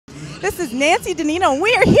This is Nancy DiNino, and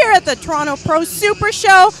we are here at the Toronto Pro Super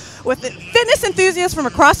Show with fitness enthusiasts from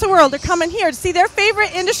across the world. They're coming here to see their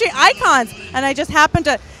favorite industry icons, and I just happened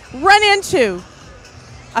to run into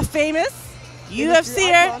a famous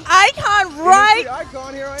UFC icon, right?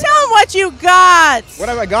 Icon here. Tell them what you got. What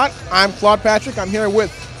have I got? I'm Claude Patrick. I'm here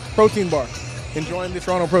with Protein Bar, enjoying the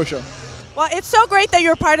Toronto Pro Show. Well, it's so great that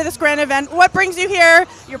you're part of this grand event. What brings you here?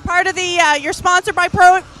 You're part of the, you're sponsored by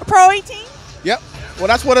Pro 18? Yep. Well,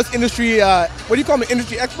 that's what us industry, what do you call me,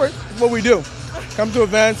 industry expert? That's what we do. Come to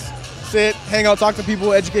events, sit, hang out, talk to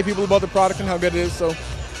people, educate people about the product and how good it is. So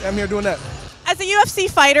yeah, I'm here doing that. As a UFC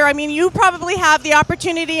fighter, I mean, you probably have the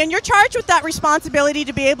opportunity, and you're charged with that responsibility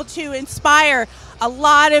to be able to inspire a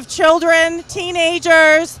lot of children,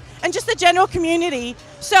 teenagers, and just the general community.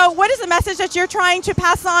 So what is the message that you're trying to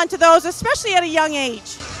pass on to those, especially at a young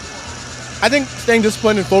age? I think staying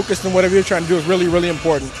disciplined and focused on whatever you're trying to do is really, really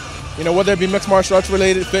important. You know, whether it be mixed martial arts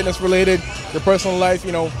related, fitness related, your personal life,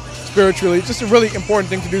 you know, spiritually, it's just a really important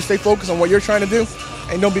thing to do. Stay focused on what you're trying to do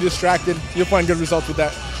and don't be distracted. You'll find good results with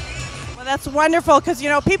that. Well, that's wonderful, because, you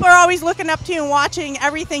know, people are always looking up to you and watching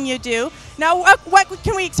everything you do. Now, what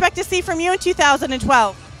can we expect to see from you in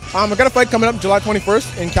 2012? I got a fight coming up July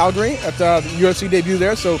 21st in Calgary at the UFC debut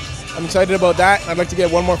there, so I'm excited about that. I'd like to get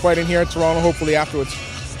one more fight in here in Toronto, hopefully afterwards.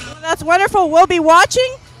 Well, that's wonderful. We'll be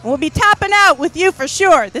watching, and we'll be tapping out with you for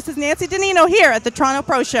sure. This is Nancy DiNino here at the Toronto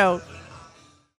Pro Show.